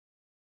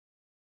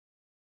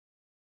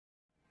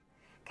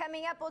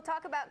Coming up, we'll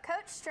talk about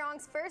Coach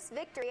Strong's first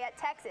victory at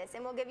Texas,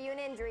 and we'll give you an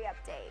injury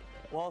update.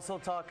 We'll also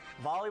talk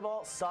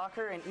volleyball,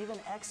 soccer, and even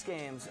X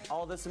Games.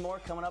 All this and more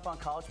coming up on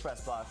College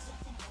Press Box.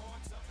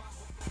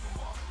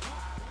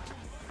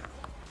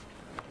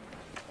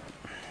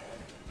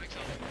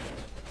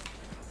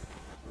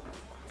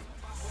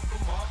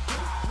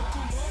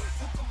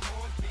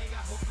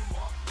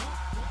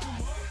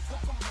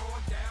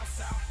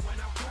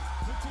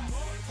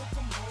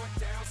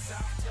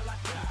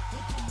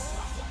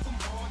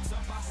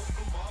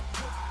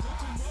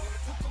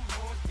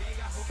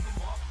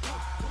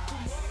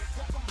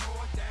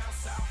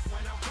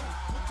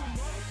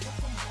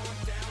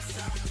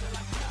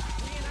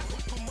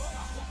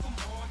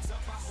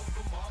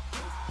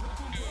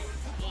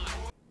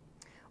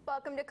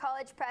 Welcome to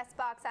College Press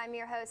Box. I'm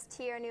your host,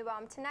 Tierra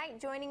Neubaum. Tonight,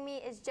 joining me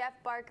is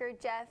Jeff Barker.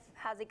 Jeff,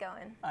 how's it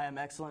going? I am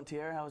excellent,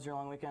 Tierra. How was your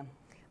long weekend?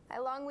 My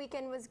long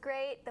weekend was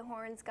great. The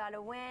Horns got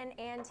a win,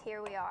 and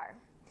here we are.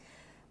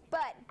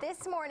 But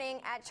this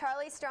morning at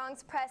Charlie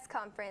Strong's press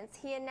conference,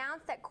 he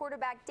announced that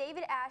quarterback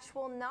David Ash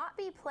will not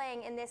be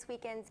playing in this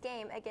weekend's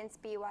game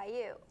against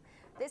BYU.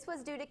 This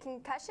was due to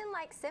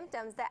concussion-like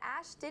symptoms that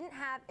Ash didn't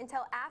have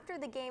until after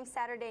the game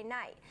Saturday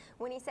night,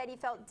 when he said he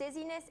felt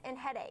dizziness and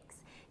headaches.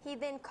 He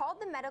then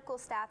called the medical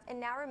staff and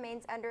now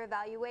remains under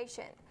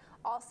evaluation.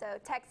 Also,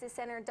 Texas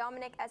center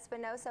Dominic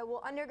Espinosa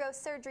will undergo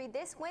surgery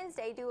this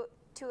Wednesday due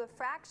to a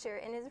fracture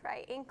in his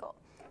right ankle.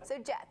 So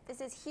Jeff,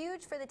 this is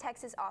huge for the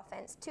Texas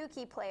offense. 2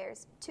 key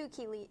players, 2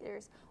 key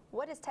leaders.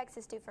 What does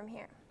Texas do from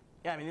here?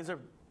 Yeah, I mean, these are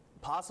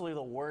possibly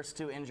the worst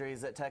 2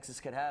 injuries that Texas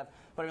could have.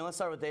 But I mean, let's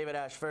start with David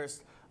Ash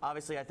first.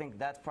 Obviously, I think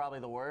that's probably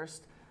the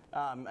worst.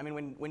 I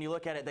mean, when you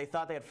look at it, they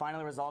thought they had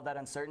finally resolved that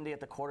uncertainty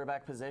at the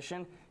quarterback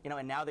position,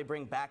 and now they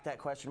bring back that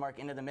question mark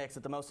into the mix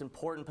at the most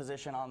important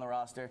position on the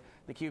roster,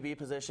 the QB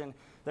position.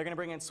 They're going to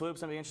bring in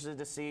Swoops. I'm interested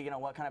to see,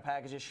 what kind of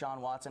packages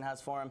Sean Watson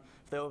has for him.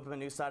 If they open up a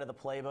new side of the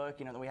playbook,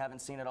 that we haven't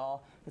seen at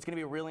all, it's going to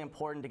be really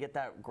important to get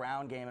that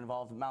ground game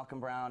involved.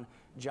 Malcolm Brown,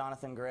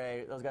 Jonathan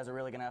Gray, those guys are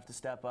really going to have to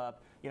step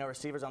up.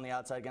 Receivers on the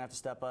outside going to have to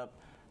step up.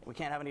 We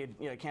can't have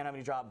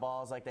any, drop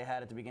balls like they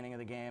had at the beginning of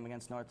the game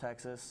against North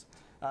Texas.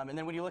 And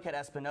then when you look at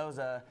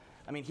Espinosa,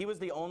 I mean, he was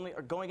the only,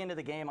 going into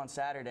the game on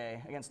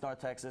Saturday against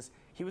North Texas,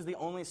 he was the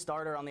only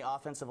starter on the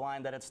offensive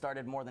line that had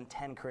started more than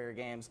 10 career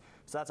games.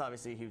 So that's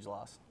obviously a huge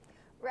loss.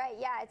 Right,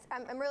 yeah,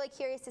 I'm really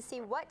curious to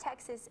see what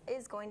Texas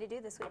is going to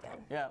do this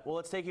weekend. Yeah, well,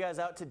 let's take you guys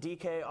out to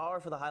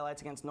DKR for the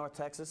highlights against North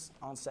Texas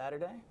on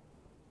Saturday.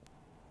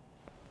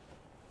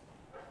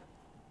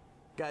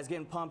 Guys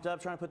getting pumped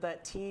up, trying to put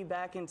that T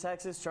back in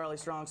Texas. Charlie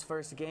Strong's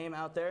first game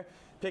out there.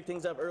 Picked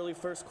things up early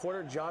first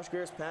quarter. Josh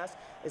Greer's pass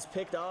is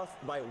picked off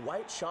by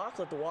White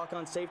Chocolate, the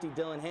walk-on safety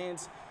Dylan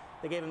Haynes.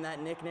 They gave him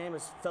that nickname,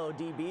 as fellow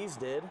DBs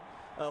did.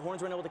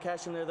 Horns weren't able to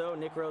cash in there, though.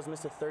 Nick Rose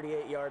missed a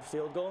 38-yard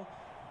field goal.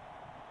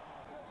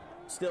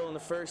 Still in the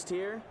first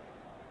here.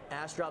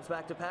 Ash drops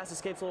back to pass,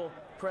 escapes a little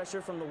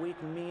pressure from the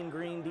weak, mean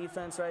green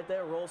defense right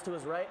there. Rolls to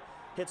his right,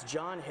 hits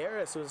John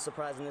Harris, who was a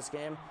surprise in this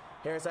game.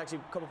 Harris actually,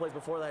 a couple plays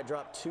before that,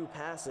 dropped 2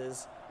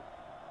 passes.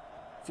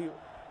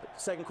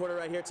 Second quarter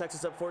right here,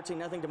 Texas up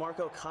 14-0.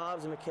 DeMarco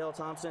Cobbs and Mikhail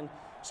Thompson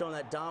showing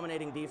that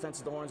dominating defense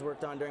that the Horns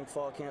worked on during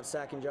fall camp,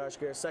 sacking Josh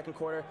Greer. Second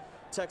quarter,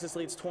 Texas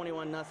leads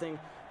 21-0.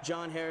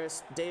 John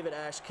Harris, David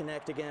Ash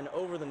connect again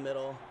over the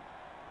middle.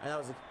 And that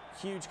was a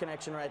huge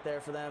connection right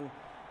there for them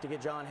to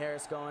get John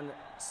Harris going.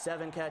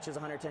 7 catches,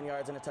 110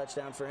 yards, and a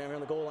touchdown for him. We're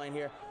on the goal line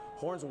here.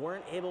 Horns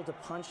weren't able to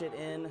punch it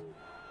in.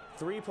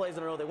 3 plays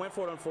in a row. They went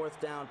for it on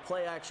 4th down.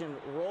 Play action,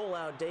 roll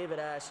out, David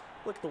Ash.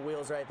 Look at the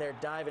wheels right there,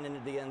 diving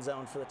into the end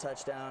zone for the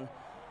touchdown.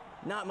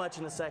 Not much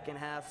in the second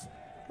half.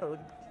 Oh,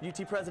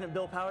 UT President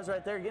Bill Powers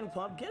right there getting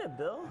pumped. Get it,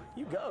 Bill.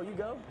 You go, you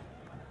go.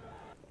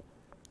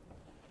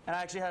 And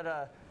I actually had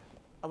I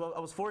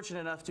was fortunate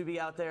enough to be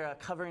out there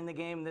covering the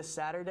game this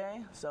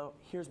Saturday. So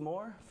here's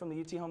more from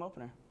the UT home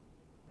opener.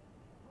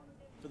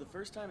 For the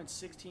first time in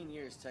 16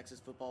 years, Texas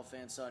football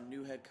fans saw a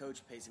new head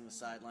coach pacing the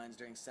sidelines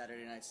during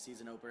Saturday night's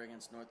season opener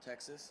against North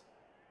Texas.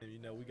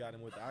 We got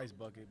him with the ice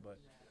bucket, but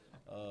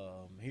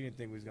he didn't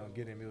think we was going to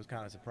get him. It was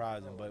kind of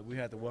surprising, but we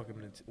had to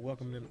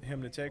welcome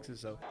him to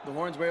Texas. So the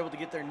Horns were able to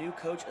get their new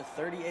coach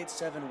a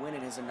 38-7 win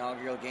in his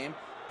inaugural game,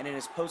 and in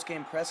his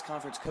post-game press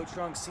conference, Coach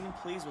Strong seemed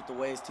pleased with the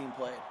way his team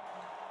played.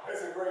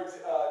 It's a great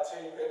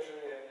team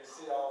victory, and you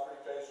see all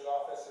 3 phases,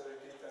 offensively,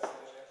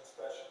 defensively, and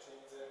special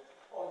teams. And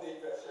on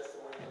defense, just the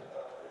way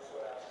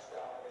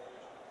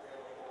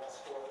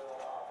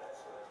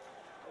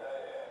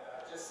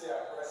just see how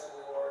aggressive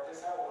we were,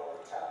 just how well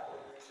we tackled.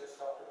 We just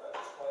talked about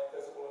just playing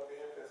physical and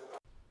being physical.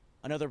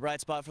 Another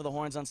bright spot for the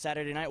Horns on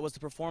Saturday night was the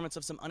performance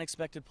of some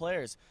unexpected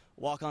players.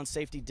 Walk-on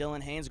safety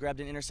Dylan Haynes grabbed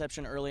an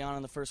interception early on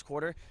in the first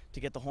quarter to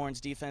get the Horns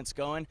defense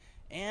going.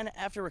 And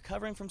after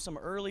recovering from some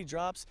early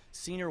drops,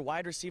 senior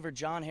wide receiver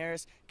John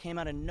Harris came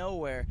out of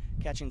nowhere,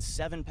 catching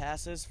 7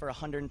 passes for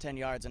 110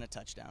 yards and a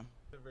touchdown.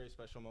 It's a very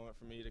special moment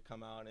for me to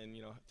come out and,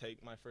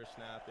 take my first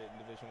snap at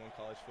Division I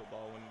college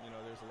football when,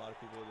 there's a lot of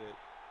people that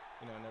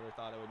never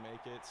thought I would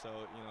make it. So,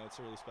 it's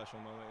a really special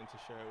moment, and to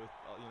share it with,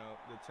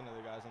 the 10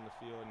 other guys on the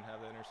field and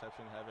have the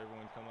interception, have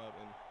everyone come up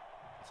and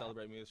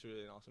celebrate me. It's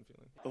really an awesome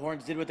feeling. The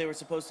Horns did what they were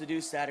supposed to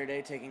do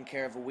Saturday, taking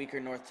care of a weaker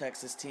North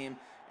Texas team,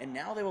 and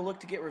now they will look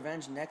to get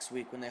revenge next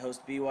week when they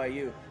host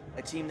BYU,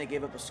 a team they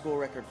gave up a school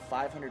record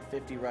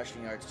 550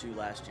 rushing yards to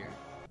last year.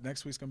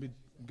 Next week's gonna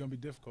be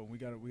difficult. We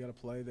gotta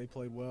play. They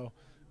played well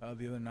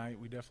the other night.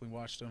 We definitely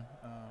watched them,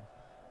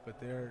 but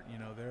they're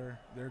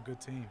a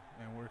good team,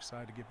 and we're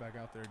excited to get back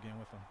out there again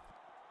with them.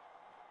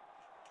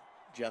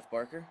 Jeff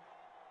Barker,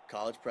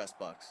 College Press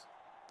Box.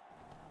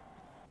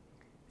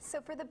 So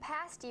for the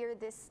past year,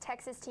 this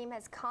Texas team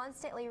has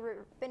constantly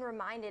been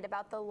reminded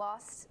about the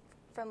loss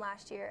from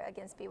last year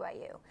against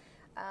BYU.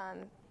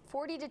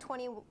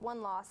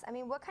 40-21 loss. I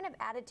mean, what kind of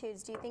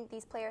attitudes do you think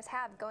these players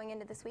have going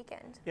into this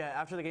weekend? Yeah,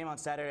 after the game on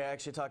Saturday, I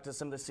actually talked to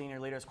some of the senior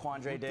leaders,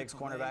 Quandre Diggs,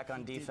 cornerback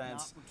on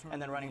defense,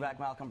 and then running back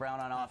Malcolm Brown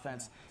on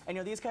offense. And,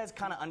 these guys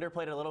kind of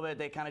underplayed it a little bit.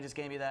 They kind of just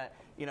gave me that,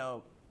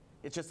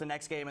 it's just the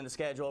next game in the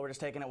schedule. We're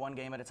just taking it one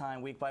game at a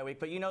time, week by week.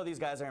 But these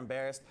guys are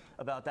embarrassed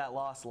about that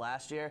loss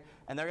last year,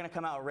 and they're going to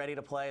come out ready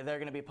to play. They're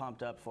going to be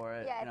pumped up for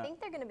it. Yeah, I think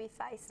they're going to be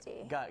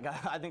feisty.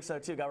 I think so,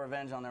 too. Got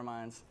revenge on their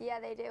minds. Yeah,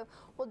 they do.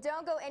 Well,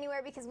 don't go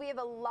anywhere because we have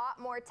a lot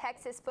more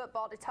Texas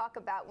football to talk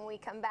about when we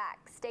come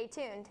back. Stay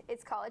tuned.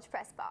 It's College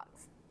Press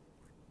Box.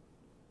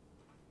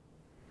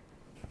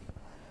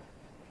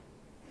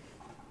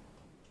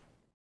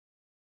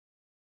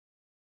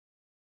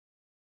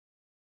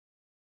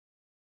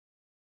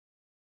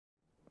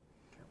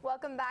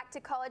 Welcome back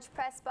to College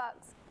Press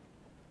Box.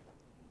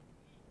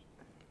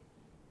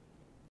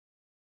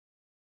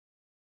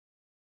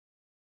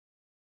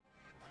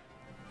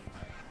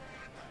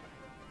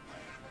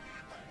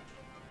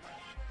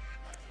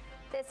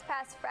 This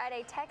past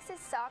Friday,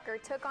 Texas soccer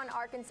took on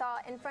Arkansas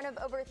in front of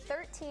over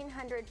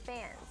 1,300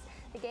 fans.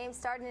 The game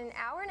started an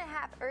hour and a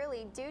half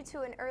early due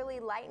to an early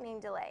lightning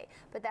delay,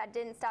 but that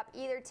didn't stop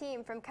either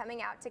team from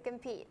coming out to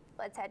compete.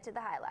 Let's head to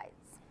the highlights.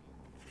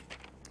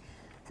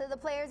 So the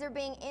players are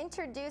being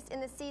introduced in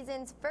the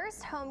season's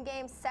first home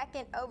game,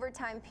 second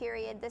overtime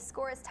period. The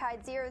score is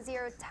tied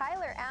 0-0.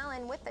 Tyler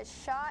Allen with a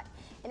shot,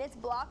 and it's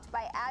blocked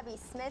by Abby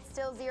Smith,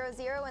 still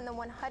 0-0 in the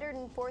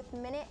 104th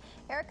minute.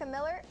 Erica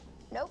Miller,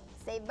 nope,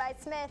 saved by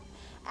Smith.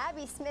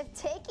 Abby Smith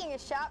taking a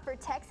shot for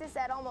Texas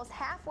at almost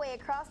halfway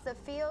across the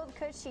field.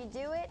 Could she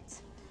do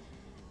it?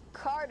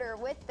 Carter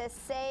with the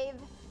save.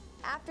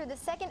 After the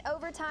second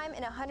overtime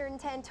in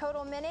 110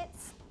 total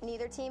minutes,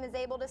 neither team is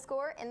able to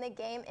score and the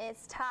game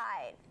is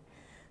tied.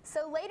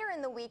 So later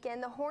in the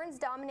weekend, the Horns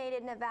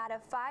dominated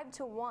Nevada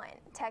 5-1.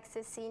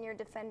 Texas senior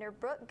defender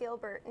Brooke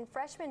Gilbert and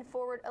freshman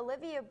forward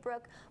Olivia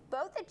Brooke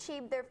both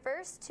achieved their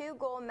first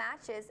 2-goal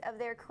matches of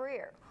their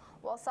career,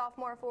 while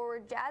sophomore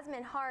forward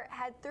Jasmine Hart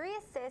had 3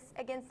 assists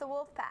against the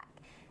Wolfpack.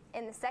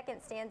 In the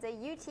second stanza,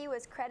 UT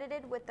was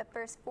credited with the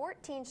first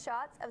 14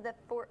 shots of the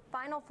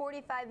final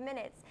 45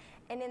 minutes,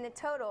 and in the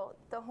total,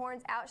 the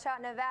Horns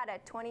outshot Nevada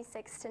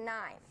 26-9.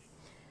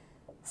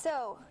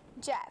 So,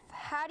 Jeff,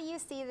 how do you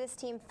see this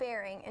team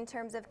faring in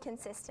terms of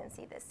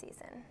consistency this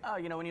season?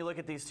 When you look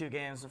at these 2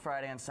 games,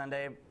 Friday and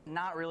Sunday,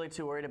 not really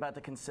too worried about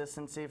the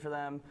consistency for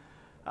them.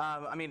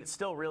 It's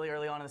still really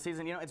early on in the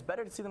season. It's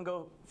better to see them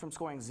go from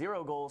scoring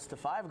 0 goals to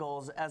 5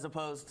 goals as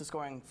opposed to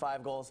scoring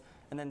 5 goals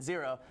and then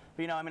 0.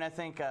 But, I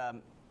think,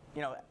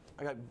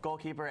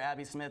 goalkeeper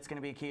Abby Smith's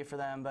going to be key for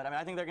them. But,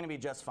 I think they're going to be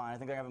just fine. I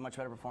think they're going to have a much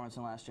better performance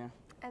than last year.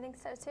 I think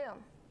so, too.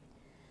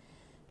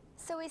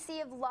 So we see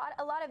a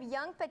lot of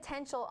young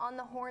potential on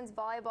the Horns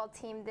volleyball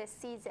team this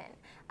season.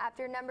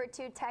 After number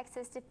 2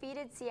 Texas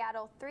defeated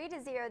Seattle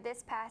 3-0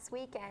 this past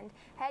weekend,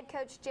 head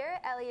coach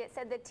Jarrett Elliott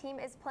said the team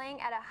is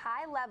playing at a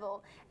high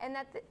level and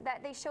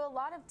that they show a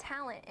lot of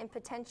talent and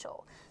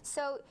potential.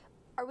 So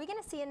are we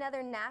going to see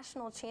another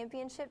national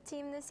championship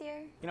team this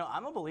year?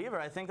 I'm a believer.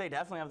 I think they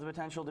definitely have the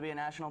potential to be a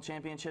national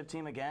championship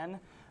team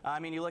again.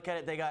 You look at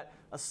it, they got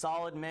a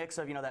solid mix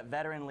of, that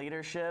veteran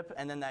leadership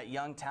and then that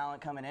young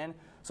talent coming in.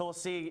 So we'll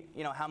see,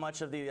 how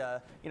much of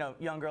the,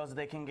 young girls that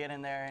they can get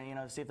in there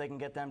and, see if they can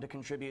get them to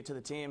contribute to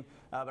the team.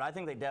 But I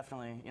think they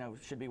definitely,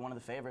 should be one of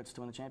the favorites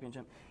to win the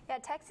championship. Yeah,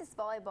 Texas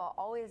volleyball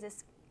always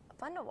is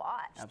fun to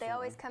watch. Absolutely. They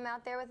always come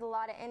out there with a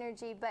lot of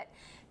energy, but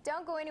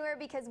don't go anywhere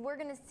because we're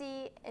going to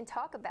see and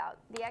talk about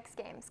the X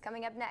Games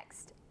coming up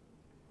next.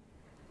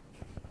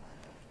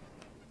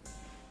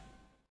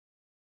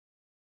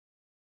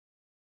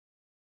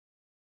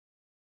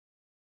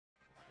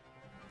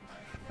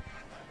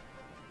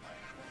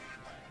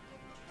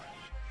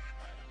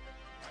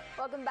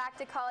 Welcome back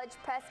to College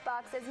Press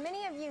Box. As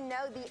many of you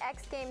know, the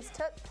X Games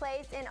took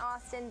place in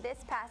Austin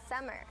this past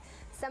summer.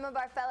 Some of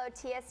our fellow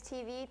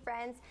TSTV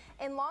friends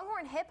in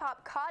Longhorn Hip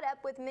Hop caught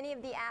up with many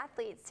of the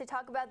athletes to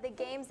talk about the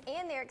games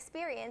and their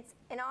experience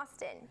in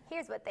Austin.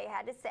 Here's what they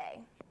had to say.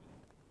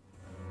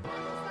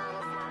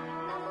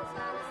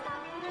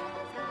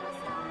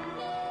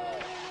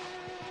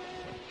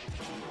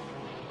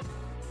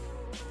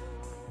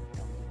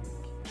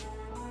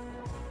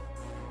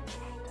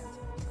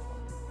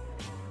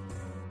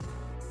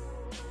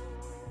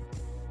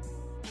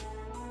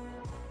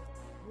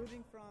 Moving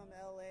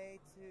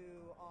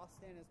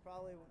Austin is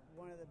probably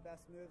one of the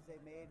best moves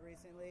they've made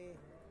recently.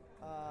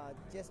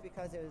 Just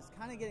because it was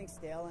kind of getting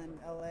stale in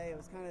LA. It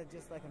was kind of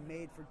just like a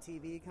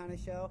made-for-TV kind of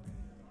show.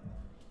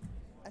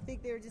 I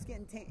think they were just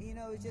getting,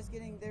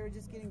 they were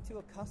just getting too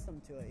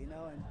accustomed to it,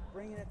 and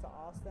bringing it to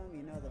Austin,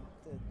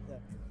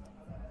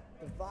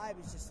 the vibe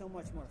is just so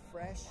much more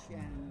fresh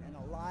and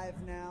alive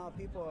now.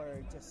 People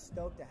are just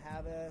stoked to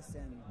have us,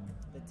 and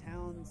the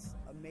town's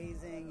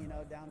amazing.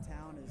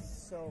 Downtown is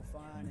so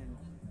fun, and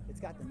it's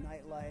got the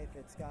nightlife.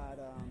 It's got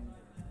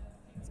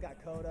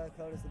Coda.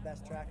 Coda's the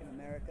best track in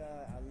America.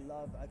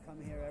 I come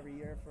here every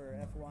year for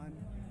F1.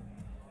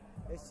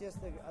 It's just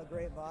a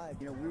great vibe.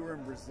 We were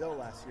in Brazil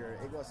last year,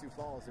 Iguaçu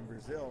Falls in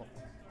Brazil,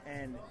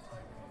 and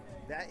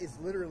that is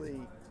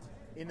literally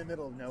in the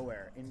middle of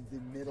nowhere, in the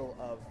middle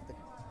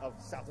of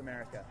South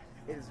America.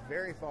 It is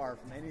very far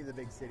from any of the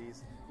big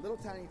cities. Little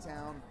tiny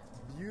town,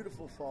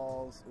 beautiful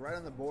falls, right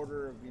on the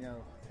border of,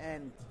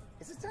 and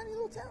it's a tiny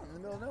little town in the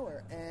middle of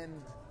nowhere.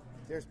 And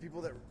there's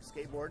people that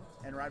skateboard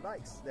and ride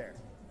bikes there.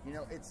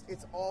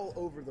 It's all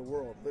over the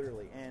world,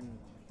 literally. And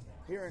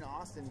here in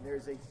Austin,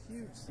 there's a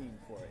huge scene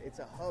for it. It's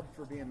a hub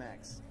for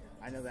BMX.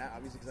 I know that,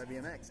 obviously, because I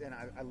BMX. And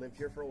I lived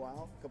here for a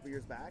while, a couple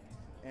years back.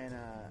 And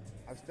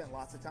I've spent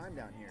lots of time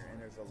down here.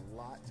 And there's a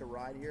lot to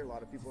ride here, a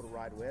lot of people to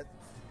ride with.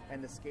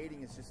 And the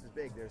skating is just as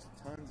big. There's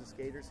tons of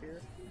skaters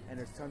here, and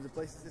there's tons of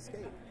places to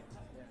skate.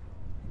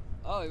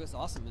 Oh, it was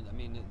awesome. I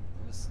mean, it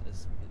was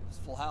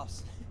full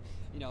house.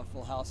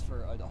 Full house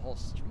for the whole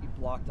street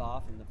blocked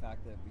off, and the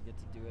fact that we get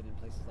to do it in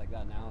places like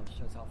that now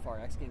shows how far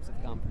X Games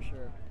have come for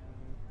sure.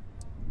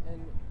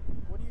 And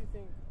what do you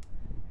think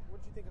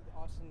of the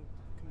Austin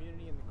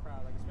community and the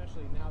crowd,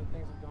 especially now that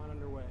things have gone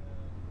underway?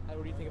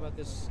 What do you think about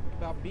this,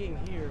 about being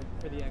here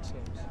for the X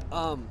Games?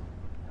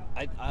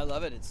 I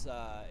love it.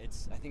 I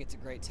think it's a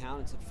great town.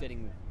 It's a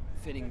fitting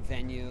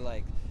venue.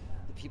 Like,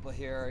 the people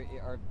here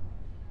are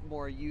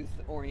more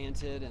youth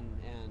oriented and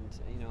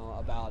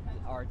about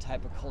our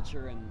type of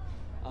culture, and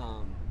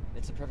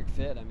it's a perfect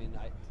fit. I mean,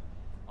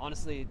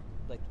 honestly,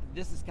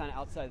 this is kind of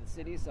outside the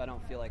city, so I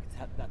don't feel like it's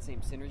that same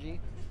synergy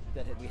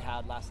that we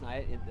had last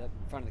night in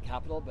front of the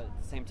Capitol, but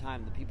at the same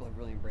time, the people have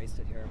really embraced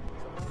it here.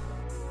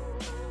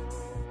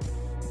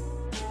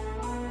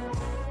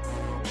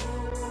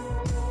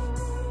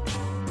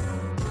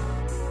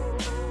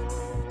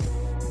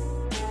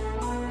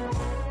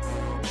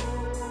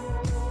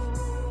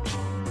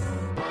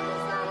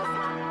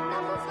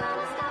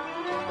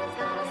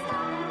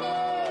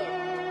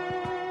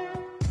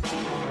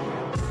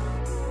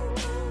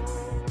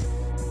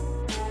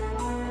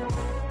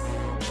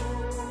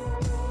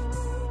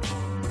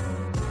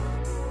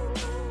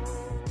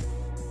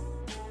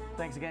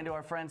 Thanks again to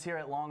our friends here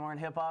at Longhorn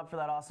Hip Hop for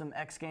that awesome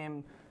X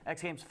Games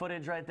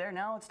footage right there.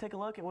 Now let's take a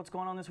look at what's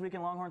going on this week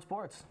in Longhorn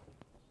sports.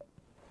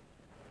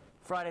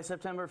 Friday,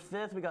 September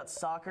 5th, we got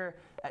soccer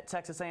at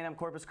Texas A&M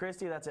Corpus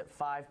Christi. That's at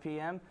 5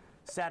 p.m.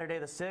 Saturday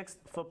the 6th,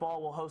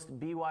 football will host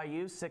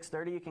BYU,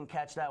 6:30. You can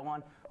catch that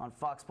one on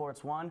Fox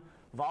Sports 1.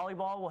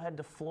 Volleyball will head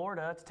to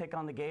Florida to take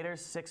on the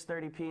Gators,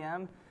 6:30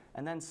 p.m.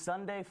 And then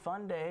Sunday,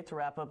 fun day to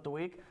wrap up the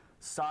week.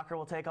 Soccer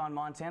will take on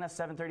Montana,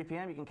 7:30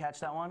 p.m. You can catch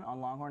that one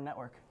on Longhorn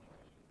Network.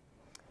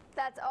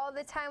 That's all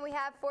the time we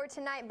have for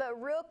tonight,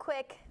 but real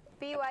quick,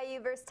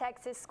 BYU versus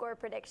Texas score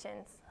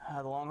predictions.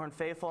 The Longhorn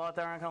faithful out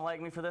there aren't going to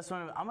like me for this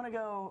one. I'm going to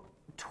go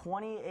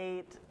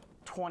 28-21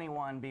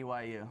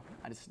 BYU.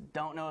 I just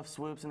don't know if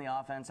Swoops and the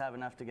offense have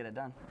enough to get it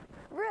done.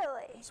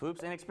 Really?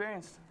 Swoops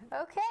inexperienced.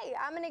 Okay,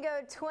 I'm going to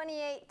go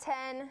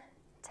 28-10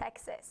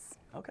 Texas.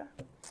 Okay.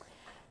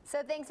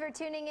 So thanks for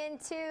tuning in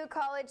to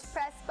College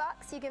Press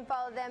Box. You can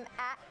follow them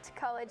at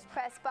College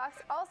Press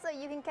Box. Also,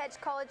 you can catch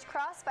College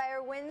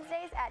Crossfire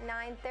Wednesdays at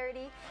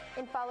 9:30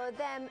 and follow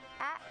them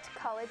at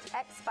College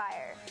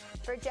Xfire.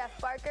 For Jeff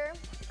Barker,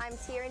 I'm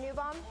Tierra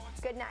Neubaum.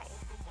 Good night.